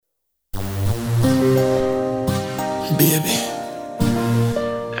Baby,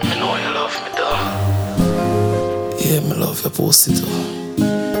 let me know you love me, though. Yeah, me love your pussy too.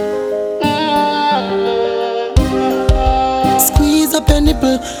 Squeeze up your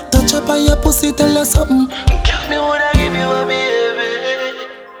nipple, touch up on your pussy, tell you something. Girl, me wanna give you a baby,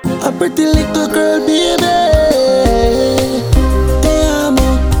 a pretty little girl, baby. Te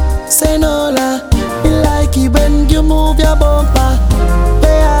amo, say no la. Me like it when you move your bumper.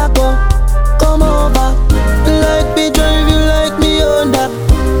 Where I go, come over. Like me drive you, like me Honda.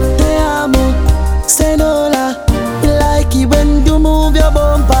 Te amo, say no la. Me like it when you move your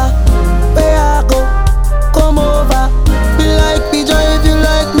bumper. Where I go, come over. Me like me drive you,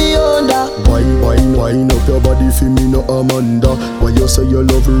 like me Honda. Wine up your body for me, no Amanda. Why you say you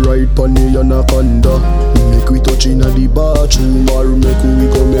love right pon the anaconda? Make we touch in the bathroom or make we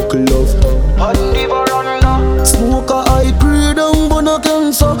go make love on the veranda. Smoke a high grade and burn a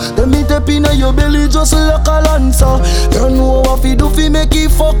cancer. Then me tap inna your belly just like a lancer. You know what fi do fi make it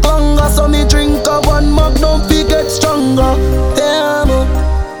fuck longer. So me drink a one magnum fi get stronger. Te amo,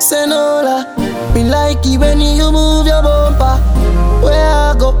 say no la. Me like it when you move your bumper. Where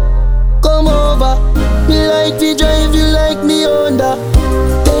I go, come over. Me like to drive you like me Honda.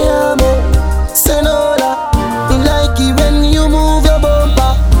 Te amo, say no la. Me like it when you move your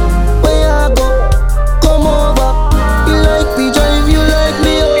bumper. Where I go, come over. Me like to drive you like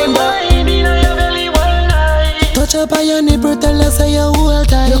me Honda. Touch up on your nipple, tell us how you hold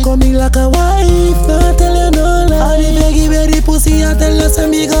tight. You coming like a wife, not tell you no lie. All the beggy berry pussy, I tell us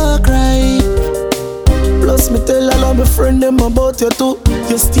and me go cry. Plus me tell all of my friend them about you too.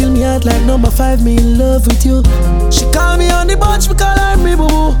 You steal me out like number 5, me in love with you. She call me on the bunch, me call her me boo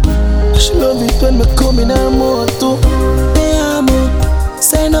boo. She love it when me come in her more too. Te amo,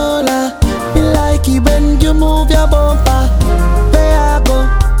 say no la. Me like it when you move your bumper. Where I go,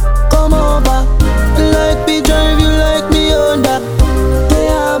 come over. Me like me drive you like me Honda. Te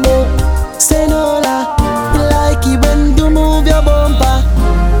amo, say no la. Me like it when you move your bumper.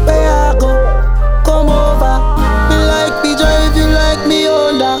 Where I go, come over. Me like me drive you like me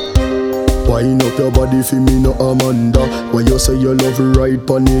Honda. Wine up your body for me, no Amanda. Why you say you love right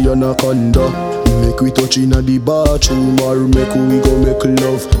pon the anaconda? Make we touch in the bathroom or make we go make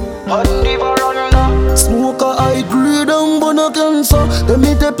love on the veranda. Smoke a high grade and burn a cancer. Then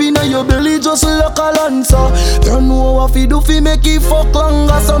me tap inna your belly just like a lancer. You know what fi do fi make it fuck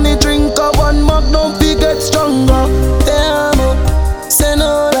longer. So me drink a one magnum fi get stronger. Te amo, say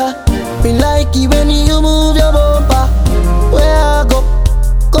no